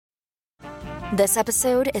This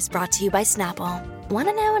episode is brought to you by Snapple. Want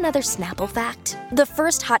to know another Snapple fact? The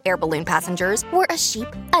first hot air balloon passengers were a sheep,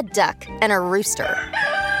 a duck, and a rooster.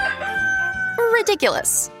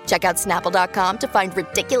 Ridiculous. Check out Snapple.com to find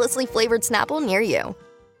ridiculously flavored Snapple near you.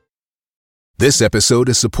 This episode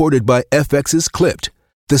is supported by FX's Clipped,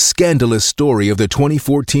 the scandalous story of the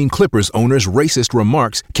 2014 Clippers owner's racist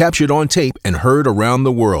remarks captured on tape and heard around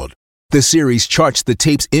the world. The series charts the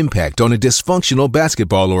tape's impact on a dysfunctional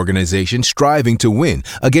basketball organization striving to win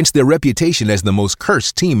against their reputation as the most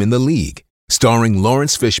cursed team in the league. Starring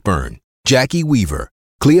Lawrence Fishburne, Jackie Weaver,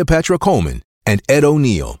 Cleopatra Coleman, and Ed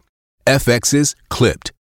O'Neill. FX's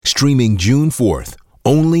Clipped, streaming June 4th,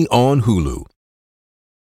 only on Hulu.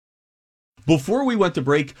 Before we went to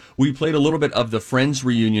break, we played a little bit of the Friends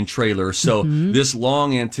reunion trailer. So this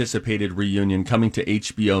long-anticipated reunion coming to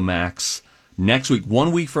HBO Max next week,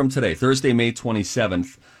 1 week from today, Thursday, May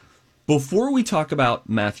 27th. Before we talk about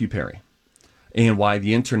Matthew Perry and why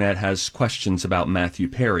the internet has questions about Matthew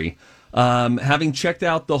Perry, having checked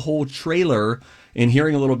out the whole trailer and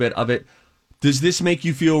hearing a little bit of it, does this make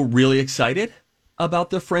you feel really excited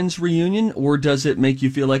about the Friends reunion, or does it make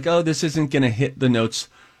you feel like, oh, this isn't going to hit the notes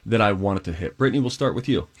that I want it to hit? Brittany, we'll start with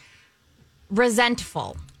you.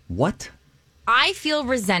 Resentful. What? I feel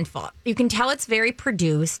resentful. You can tell it's very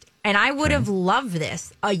produced, and I would have loved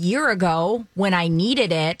this a year ago when I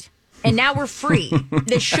needed it, and now we're free.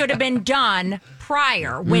 This should have been done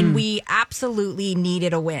prior when we absolutely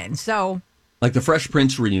needed a win. So, like the Fresh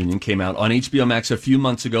Prince reunion came out on HBO Max a few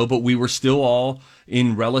months ago, but we were still all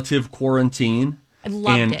in relative quarantine. I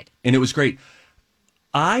loved it. And it was great.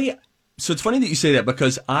 So it's funny that you say that,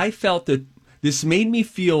 because I felt that this made me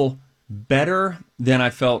feel better than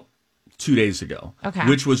I felt 2 days ago. Okay.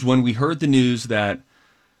 Which was when we heard the news that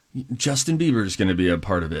Justin Bieber is going to be a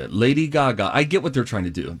part of it. Lady Gaga. I get what they're trying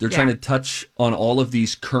to do. They're trying to touch on all of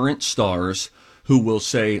these current stars who will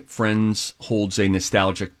say Friends holds a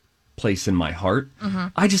nostalgic place in my heart.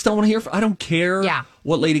 I just don't want to hear. I don't care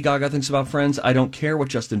what Lady Gaga thinks about Friends. I don't care what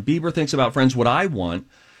Justin Bieber thinks about Friends. What I want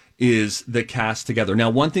is the cast together.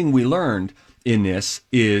 Now, one thing we learned in this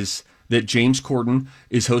is that James Corden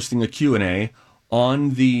is hosting a Q&A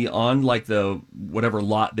on the whatever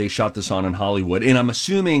lot they shot this on in Hollywood. And I'm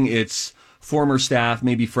assuming it's former staff,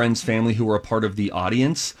 maybe friends, family who are a part of the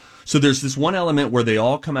audience. So there's this one element where they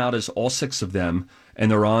all come out as all six of them,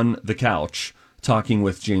 and they're on the couch talking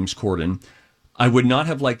with James Corden. I would not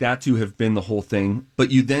have liked that to have been the whole thing,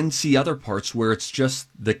 but you then see other parts where it's just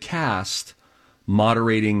the cast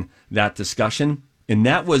moderating that discussion, and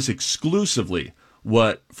that was exclusively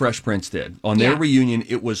what Fresh Prince did. On their reunion,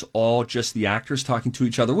 it was all just the actors talking to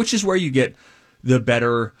each other, which is where you get the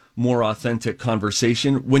better, more authentic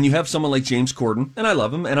conversation. When you have someone like James Corden, and I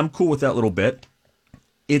love him, and I'm cool with that little bit,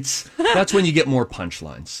 that's when you get more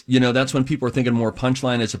punchlines. You know, that's when people are thinking more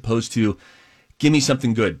punchline as opposed to give me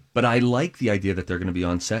something good. But I like the idea that they're going to be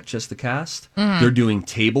on set, just the cast. They're doing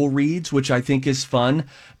table reads, which I think is fun.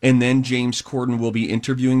 And then James Corden will be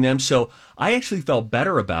interviewing them. So I actually felt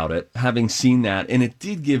better about it, having seen that. And it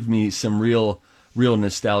did give me some real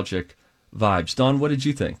nostalgic vibes. Dawn, what did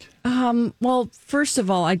you think? Well, first of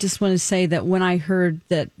all, I just want to say that when I heard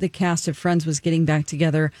that the cast of Friends was getting back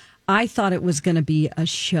together, I thought it was going to be a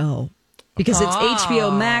show. Because it's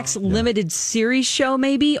HBO Max limited series show,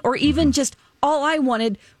 maybe, or even just... All I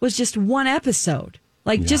wanted was just one episode.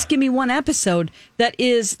 Just give me one episode that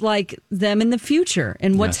is like them in the future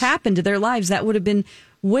and what's happened to their lives. That would have been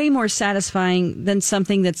way more satisfying than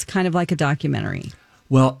something that's kind of like a documentary.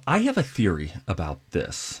 Well, I have a theory about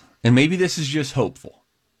this, and maybe this is just hopeful.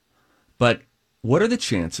 But what are the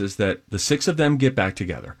chances that the six of them get back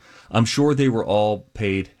together? I'm sure they were all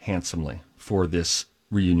paid handsomely for this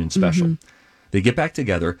reunion special. They get back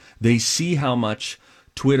together. They see how much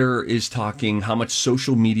Twitter is talking, how much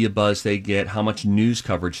social media buzz they get, how much news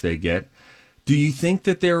coverage they get. Do you think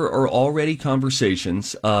that there are already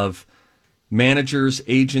conversations of managers,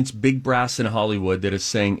 agents, big brass in Hollywood that is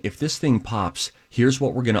saying, if this thing pops, here's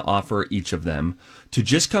what we're going to offer each of them to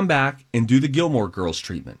just come back and do the Gilmore Girls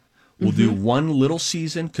treatment? We'll do one little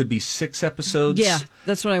season, could be 6 episodes. Yeah,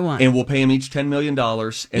 that's what I want. And we'll pay them each $10 million.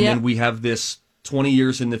 And then we have this 20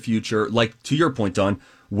 years in the future. Like, to your point, Dawn,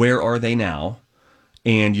 where are they now?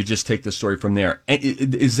 And you just take the story from there. And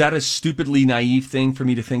is that a stupidly naive thing for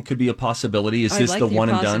me to think could be a possibility? Is this the one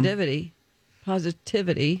and done?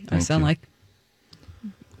 Positivity. I sound like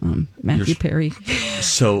Matthew Perry.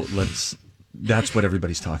 So that's what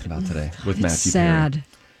everybody's talking about today with Matthew Perry.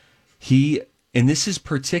 Sad. And this is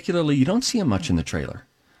particularly, you don't see him much in the trailer.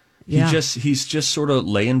 He's just sort of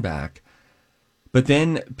laying back. But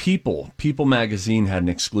then People Magazine had an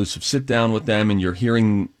exclusive sit down with them, and you're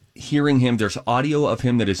hearing hearing him. There's audio of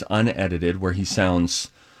him that is unedited where he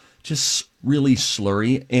sounds just really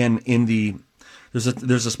slurry. And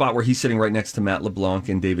there's a spot where he's sitting right next to Matt LeBlanc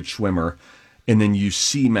and David Schwimmer. And then you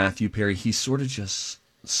see Matthew Perry. He's sort of just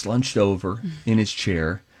slunched over in his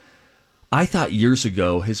chair. I thought years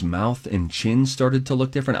ago his mouth and chin started to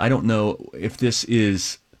look different. I don't know if this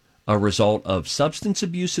is a result of substance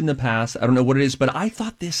abuse in the past. I don't know what it is, but I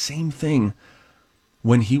thought this same thing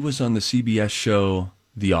when he was on the CBS show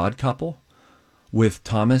The Odd Couple with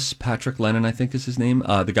Thomas Patrick Lennon, I think is his name,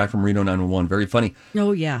 the guy from Reno 911. Very funny.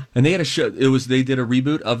 Oh, yeah. And they had a show. They did a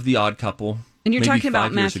reboot of The Odd Couple. And you're maybe talking about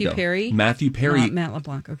 5 years Matthew ago. Perry? Matthew Perry. Not Matt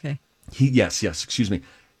LeBlanc, okay. Yes, excuse me.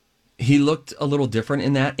 He looked a little different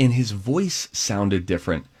in that, and his voice sounded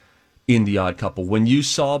different in The Odd Couple. When you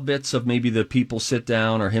saw bits of maybe the people sit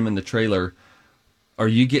down or him in the trailer, are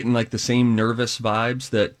you getting like the same nervous vibes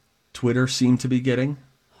that Twitter seemed to be getting?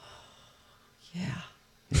 Yeah.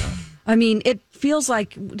 I mean, it feels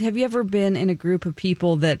like, have you ever been in a group of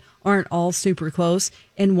people that aren't all super close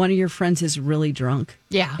and one of your friends is really drunk?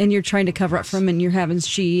 Yeah. And you're trying to cover up for him and you're having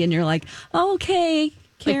and you're like, oh, okay,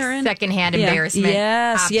 Karen. Like secondhand embarrassment.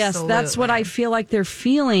 Yes, Absolutely. that's what I feel like they're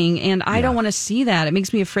feeling. And I don't want to see that. It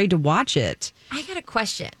makes me afraid to watch it. I got a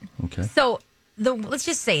question. Okay. So let's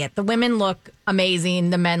just say it. The women look amazing.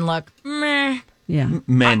 The men look meh. Yeah.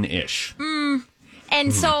 Men-ish.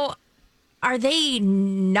 And so are they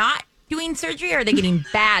not doing surgery or are they getting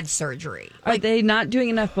bad surgery? Are they not doing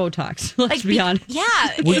enough Botox? Let's be honest. Yeah,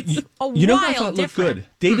 Well, it's a you know who I wild thought looked difference. good?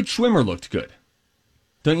 David Schwimmer looked good.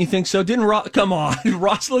 Don't you think so? Didn't Ross? Come on,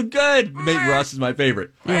 Ross looked good. Maybe Ross is my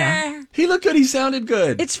favorite. Yeah. He looked good. He sounded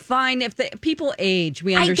good. It's fine if the people age.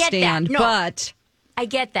 We I get that. understand. No. But I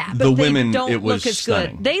get that. The they women, don't it was look as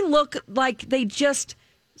stunning. good. They look like they just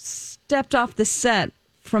stepped off the set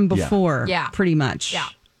from before. Yeah. Pretty much. Yeah.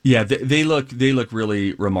 Yeah, they look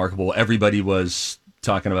really remarkable. Everybody was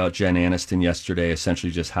talking about Jen Aniston yesterday.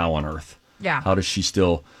 Essentially, just how on earth? Yeah. How does she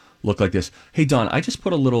still look like this? Hey, Dawn, I just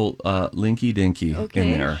put a little linky dinky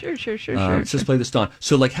in there. Sure. Let's just play this, Dawn.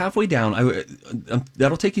 So, like halfway down,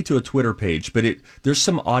 that'll take you to a Twitter page, but there's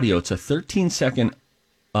some audio. It's a 13-second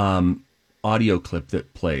audio clip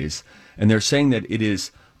that plays, and they're saying that it is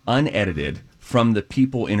unedited from the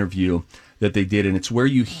People interview that they did, and it's where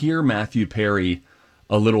you hear Matthew Perry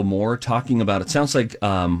a little more talking about. It sounds like,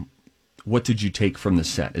 what did you take from the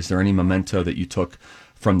set? Is there any memento that you took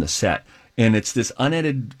from the set? And it's this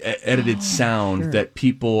unedited sound that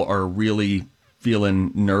people are really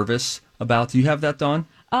feeling nervous about. Do you have that, Dawn?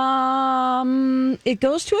 It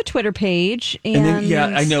goes to a Twitter page, And then, yeah,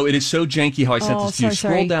 I know it is so janky how I sent this to you.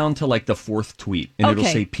 Scroll down to like the 4th tweet, and it'll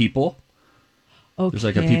say People. Okay. There's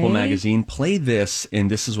like a People magazine. Play this,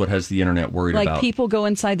 and this is what has the internet worried like about. people go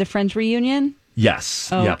inside the Friends reunion. Yes.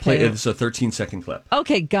 Yeah. Play. Okay. It's a 13-second clip.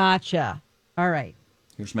 Okay, gotcha. All right.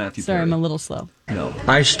 Here's Matthew Sorry, Perry. I'm a little slow. No.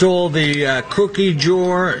 I stole the cookie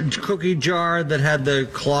jar that had the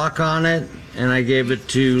clock on it, and I gave it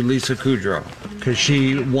to Lisa Kudrow because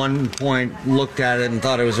she, one point, looked at it and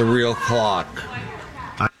thought it was a real clock.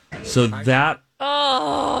 So that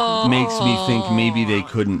makes me think maybe they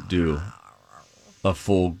couldn't do a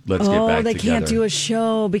full Let's Get Back they Together. can't do a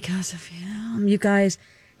show because of him. You guys,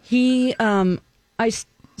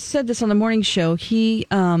 said this on the morning show.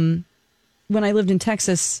 When I lived in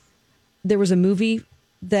Texas, there was a movie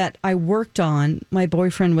that I worked on. My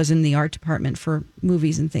boyfriend was in the art department for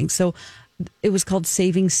movies and things. So it was called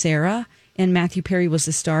Saving Sarah, and Matthew Perry was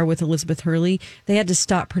the star with Elizabeth Hurley. They had to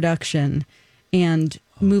stop production and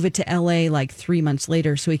move it to LA like 3 months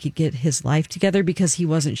later so he could get his life together because he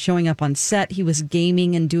wasn't showing up on set. He was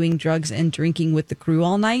gaming and doing drugs and drinking with the crew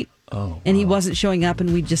all night. And he wasn't showing up,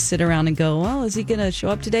 and we'd just sit around and go, well, is he going to show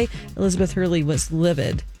up today? Elizabeth Hurley was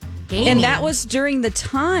livid. And that was during the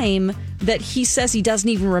time that he says he doesn't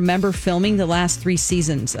even remember filming the last 3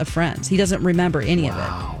 seasons of Friends. He doesn't remember any of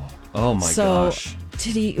it. Oh, my gosh.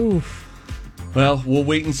 Did he? Oof. Well, we'll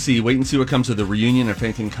wait and see. Wait and see what comes of the reunion, if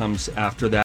anything comes after that.